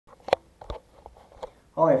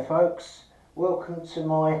Hi folks, welcome to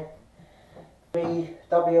my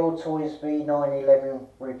WL Toys V911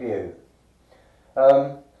 review.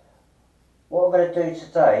 What I'm going to do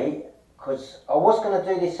today, because I was going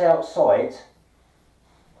to do this outside,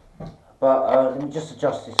 but let me just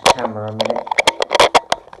adjust this camera a minute.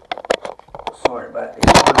 Sorry about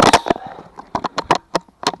this folks.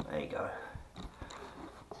 There you go.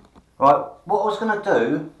 Right, what I was going to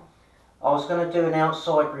do, I was going to do an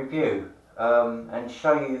outside review and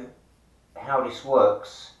show you how this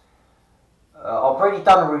works. I've already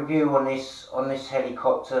done a review on this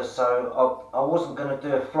helicopter, so I wasn't going to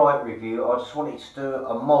do a flight review. I just wanted to do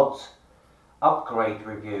a mod upgrade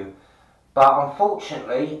review. But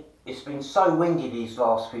unfortunately, it's been so windy these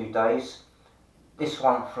last few days, this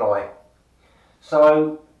won't fly.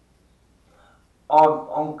 So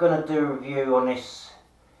I'm going to do a review on this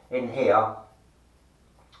in here,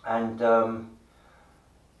 and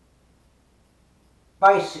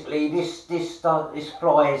basically this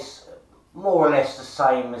flies more or less the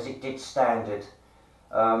same as it did standard.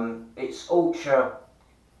 It's ultra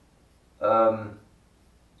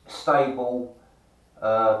stable,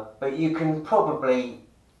 but you can probably,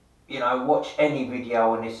 watch any video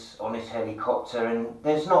on this helicopter, and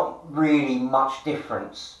there's not really much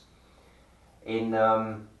difference in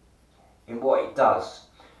what it does.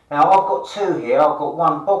 Now I've got two here. I've got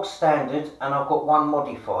one bog standard and I've got one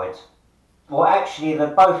modified. Well, actually they're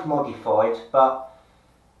both modified, but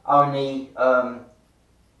only the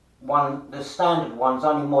standard one's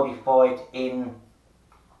only modified in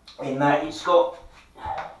that it's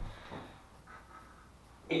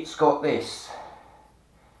got this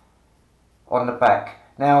on the back.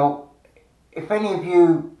 Now, if any of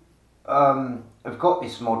you have got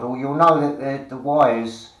this model, you'll know that the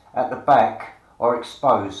wires at the back are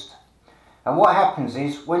exposed, and what happens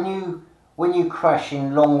is when you crash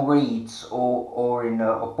in long reeds or in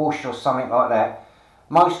a bush or something like that,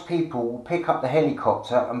 most people will pick up the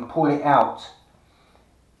helicopter and pull it out,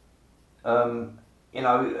 and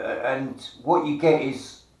what you get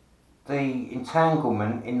is the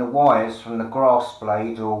entanglement in the wires from the grass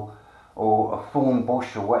blade or a thorn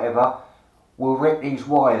bush or whatever will rip these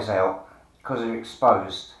wires out because they're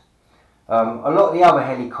exposed. A lot of the other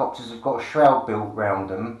helicopters have got a shroud built around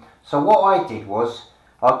them, so what I did was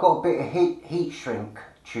I got a bit of heat shrink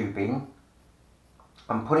tubing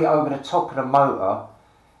and put it over the top of the motor,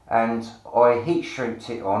 and I heat shrinked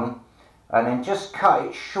it on, and then just cut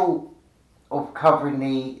it short of covering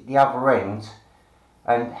the other end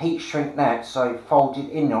and heat shrink that so it folded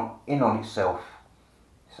in on itself.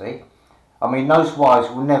 See, I mean, those wires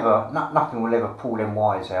will never, nothing will ever pull them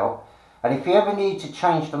wires out. And if you ever need to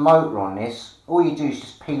change the motor on this, all you do is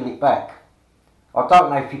just peel it back. I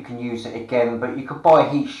don't know if you can use it again, but you could buy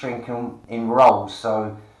heat shrink in rolls,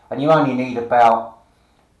 so, and you only need about,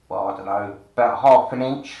 well, I don't know, about ½ an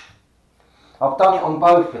inch. I've done it on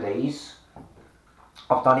both of these.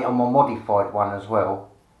 I've done it on my modified one as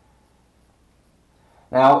well.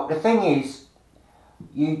 Now the thing is,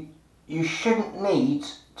 you shouldn't need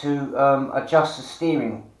to adjust the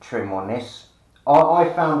steering trim on this. I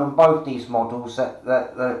found on both these models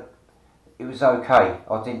that it was okay.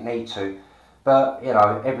 I didn't need to, but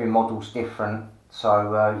every model's different,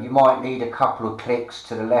 so you might need a couple of clicks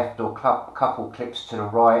to the left or a couple of clicks to the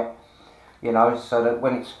right, so that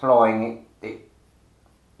when it's flying it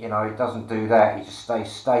doesn't do that. It just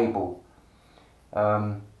stays stable.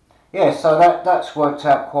 Yeah, so that's worked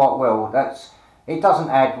out quite well. It doesn't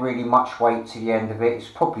add really much weight to the end of it. It's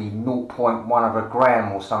probably 0.1 of a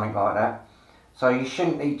gram or something like that. So you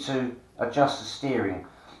shouldn't need to adjust the steering.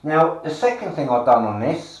 Now, the second thing I've done on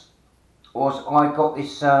this was I got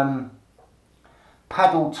this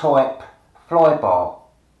paddle type Flybar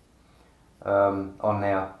on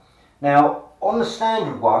there. Now, on the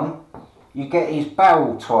standard one, you get these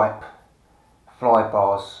barrel type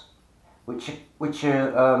Flybars, which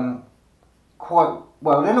are quite,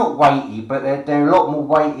 well, they're not weighty, but they're a lot more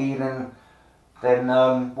weighty than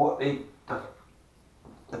what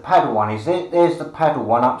the paddle one is. There's the paddle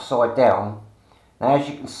one upside down. Now, as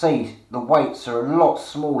you can see, the weights are a lot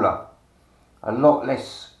smaller, a lot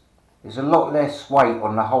less. There's a lot less weight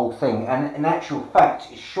on the whole thing, and in actual fact,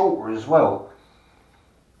 it's shorter as well.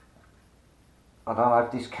 I don't know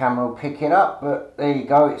if this camera will pick it up, but there you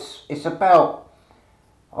go. It's about,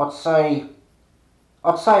 I'd say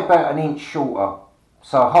about an inch shorter,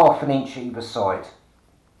 so ½ an inch either side.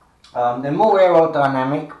 They're more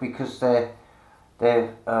aerodynamic because they're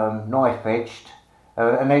knife edged,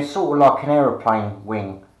 and they're sort of like an aeroplane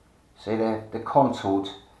wing. See, they're contoured.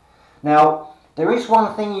 Now, there is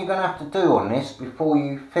one thing you're going to have to do on this before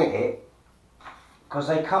you fit it, because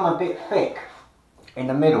they come a bit thick. in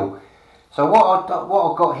the middle. So what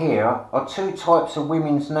I've got here are two types of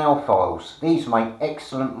women's nail files. These make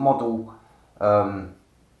excellent model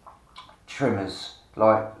trimmers,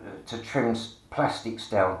 like to trim plastics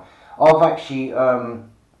down. I've actually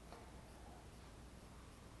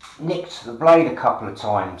nicked the blade a couple of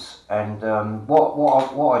times, and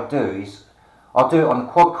what I do is I do it on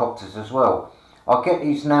the quadcopters as well. I get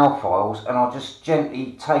these nail files and I just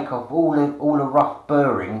gently take off all the rough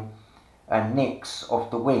burring and nicks off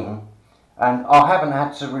the wing, and I haven't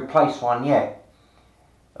had to replace one yet.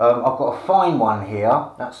 I've got a fine one here,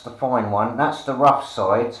 that's the fine one, that's the rough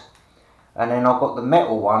side, and then I've got the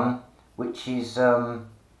metal one, which is sort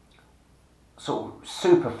of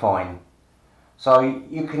super fine. So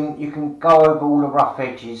you can go over all the rough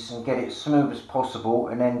edges and get it as smooth as possible,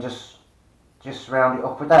 and then just round it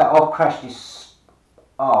off with that. I've crashed this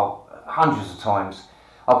hundreds of times.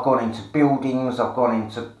 I've gone into buildings, I've gone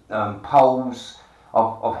into poles,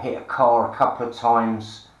 I've hit a car a couple of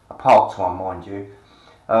times, a parked one mind you,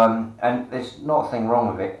 and there's not a thing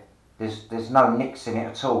wrong with it. There's no nicks in it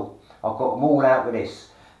at all. I've got them all out with this.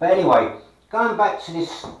 But anyway, going back to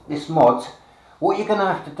this mod, what you're going to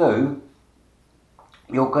have to do,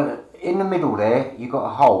 in the middle there, you've got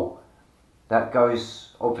a hole that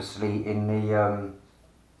goes obviously in the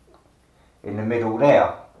middle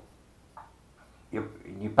there, your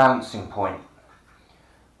balancing point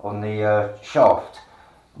on the shaft.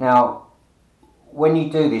 Now when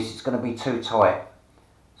you do this, it's going to be too tight,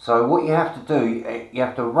 so what you have to do, you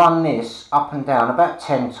have to run this up and down about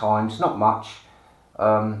 10 times, not much,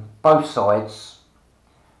 both sides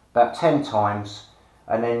about 10 times,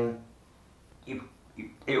 and then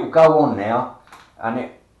it will go on now, and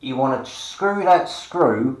you want to screw that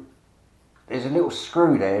screw. There's a little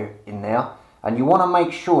screw there in there, and you want to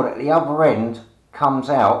make sure that the other end comes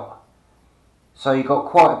out, so you've got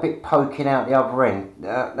quite a bit poking out the other end.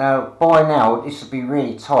 Now by now this will be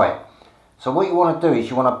really tight, so what you want to do is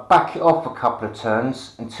you want to back it off a couple of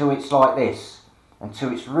turns until it's like this,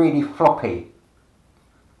 until it's really floppy.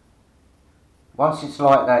 Once it's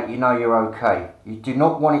like that, you know you're okay. You do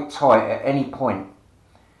not want it tight at any point.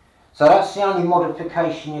 So that's the only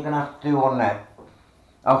modification you're going to have to do on that.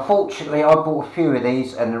 Unfortunately, I bought a few of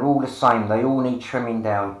these and they're all the same. They all need trimming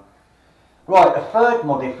down. Right, the third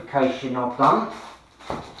modification I've done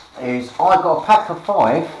is I got a pack of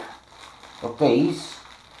 5 of these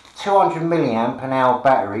 200 milliamp an hour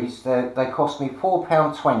batteries. They cost me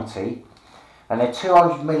 £4.20 and they're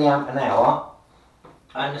 200 milliamp an hour.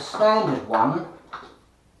 And the standard one,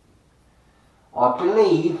 I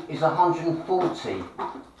believe, is 140.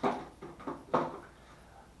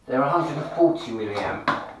 They're 140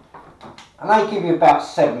 milliamp, and they give you about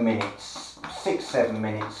 7 minutes, 6-7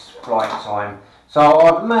 minutes flight time. So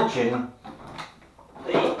I'd imagine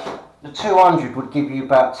the 200 would give you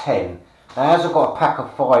about 10. Now as I've got a pack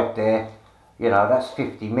of 5 there, you know, that's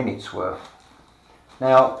 50 minutes worth.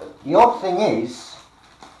 Now the odd thing is,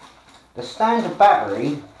 the standard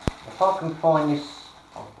battery, if I can find this,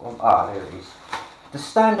 there it is. The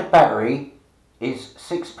standard battery is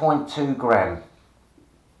 6.2 gram.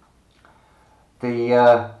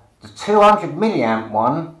 The 200 milliamp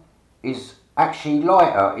one is actually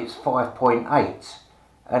lighter, it's 5.8,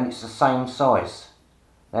 and it's the same size.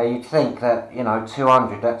 Now you'd think that, you know,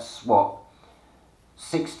 200, that's what,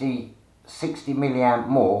 60 milliamp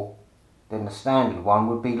more than the standard one,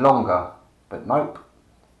 would be longer, but nope,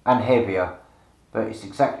 and heavier, but it's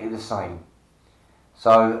exactly the same.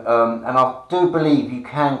 So, and I do believe you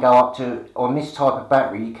can go up to, on this type of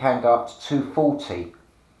battery, you can go up to 240,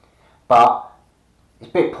 but it's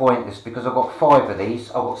a bit pointless because I've got 5 of these.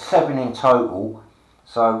 I've got 7 in total,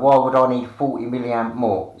 so why would I need 40 milliamp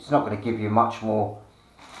more? It's not going to give you much more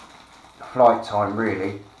flight time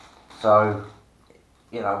really. So,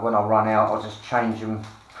 you know, when I run out, I'll just change them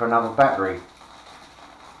for another battery.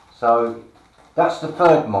 So that's the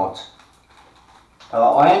third mod.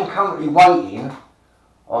 I am currently waiting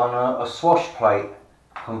on a swash plate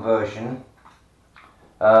conversion,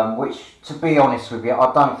 which, to be honest with you,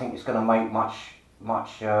 I don't think it's going to make much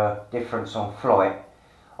difference on flight.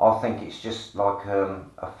 I think it's just like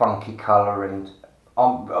a funky colour, and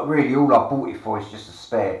really all I bought it for is just a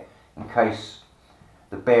spare in case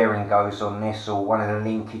the bearing goes on this or one of the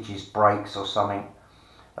linkages breaks or something.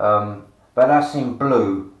 But that's in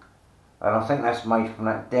blue, and I think that's made from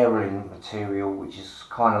that Derrelin material, which is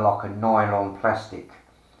kind of like a nylon plastic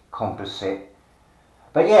composite.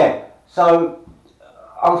 But yeah, so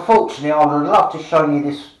unfortunately I would love to show you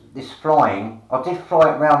this flying. I did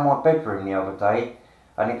fly it around my bedroom the other day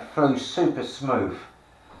and it flew super smooth.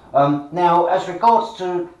 Now as regards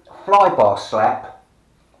to Flybar slap,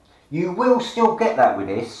 You will still get that with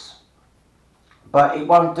this, but it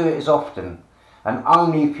won't do it as often, and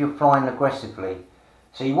only if you're flying aggressively.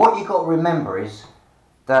 See, what you've got to remember is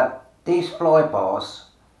that these fly bars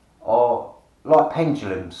are like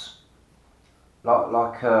pendulums, you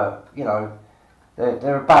know,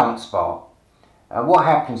 they're a balance bar. And what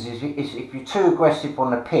happens is if you're too aggressive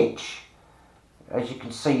on the pitch, as you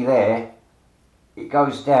can see there, it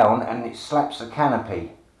goes down and it slaps the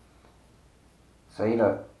canopy. So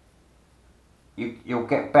you'll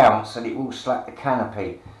get bounce and it will slap the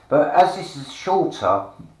canopy. But as this is shorter,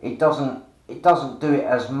 it doesn't do it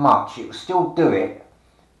as much. It will still do it,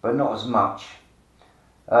 but not as much.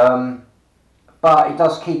 But it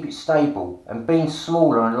does keep it stable, and being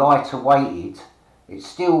smaller and lighter weighted, it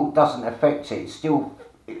still doesn't affect it.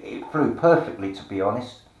 It flew perfectly, to be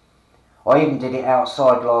honest. I even did it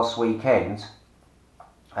outside last weekend,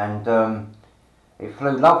 and it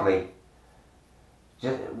flew lovely.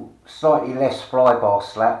 Just slightly less flybar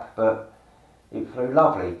slap, but it flew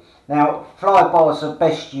lovely. Now, flybars are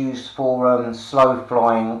best used for slow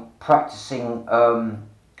flying, practicing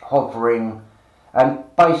hovering, and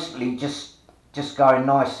basically just going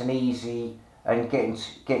nice and easy and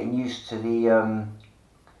getting used to the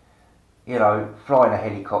you know, flying a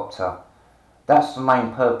helicopter. That's the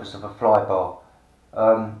main purpose of a flybar.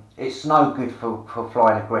 It's no good for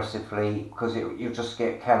flying aggressively, because you'll just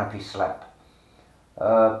get canopy slap.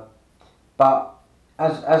 But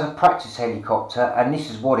as a practice helicopter, and this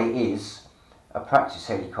is what it is, a practice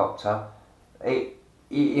helicopter,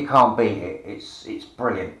 you can't beat it. It's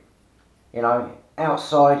brilliant. You know,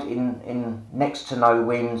 outside in next to no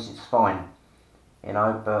winds, it's fine. You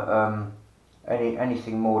know, but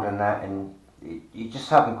anything more than that, and you just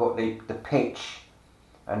haven't got the pitch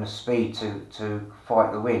and the speed to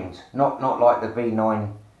fight the wind. Not like the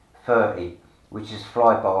V911, which is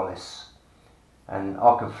flybarless, and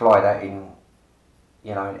I can fly that in,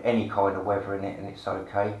 you know, in any kind of weather in it, and it's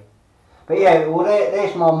okay. But yeah, well,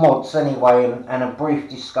 there's my mods anyway, and a brief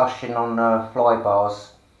discussion on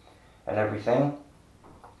flybars and everything.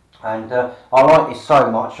 And I like this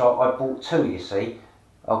so much, I bought two, you see.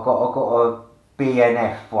 I've got a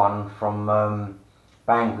BNF one from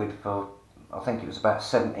Banggood for, I think it was about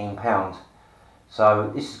 £17.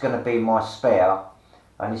 So this is going to be my spare,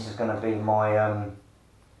 and this is going to be my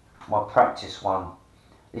my practice one.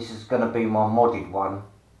 This is going to be my modded one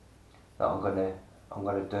that I'm going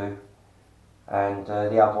to do, and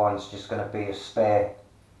the other one's just going to be a spare,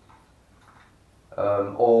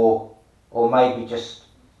 or maybe just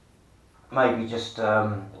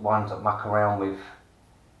ones that muck around with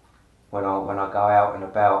when I go out and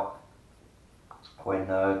about, when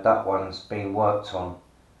that one's being worked on.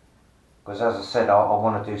 Because as I said, I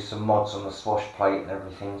want to do some mods on the swash plate and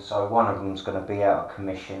everything, so one of them's going to be out of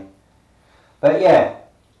commission. But yeah,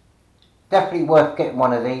 definitely worth getting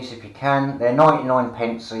one of these if you can. They're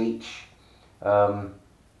 99p each,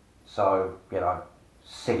 so, you know,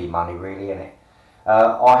 silly money really, isn't it?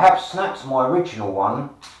 I have snapped my original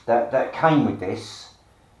one that came with this,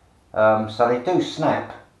 so they do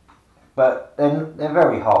snap, but they're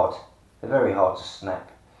very hard. They're very hard to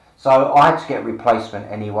snap. So I had to get a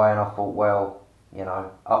replacement anyway, and I thought, well, you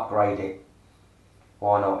know, upgrade it.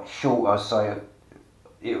 Why not? It's shorter, so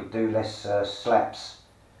it'll do less slaps.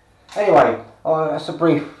 Anyway, that's a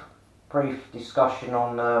brief discussion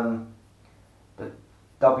on the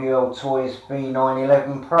WL Toys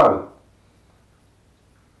V911 Pro.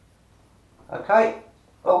 Okay,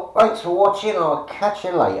 well, thanks for watching. I'll catch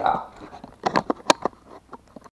you later.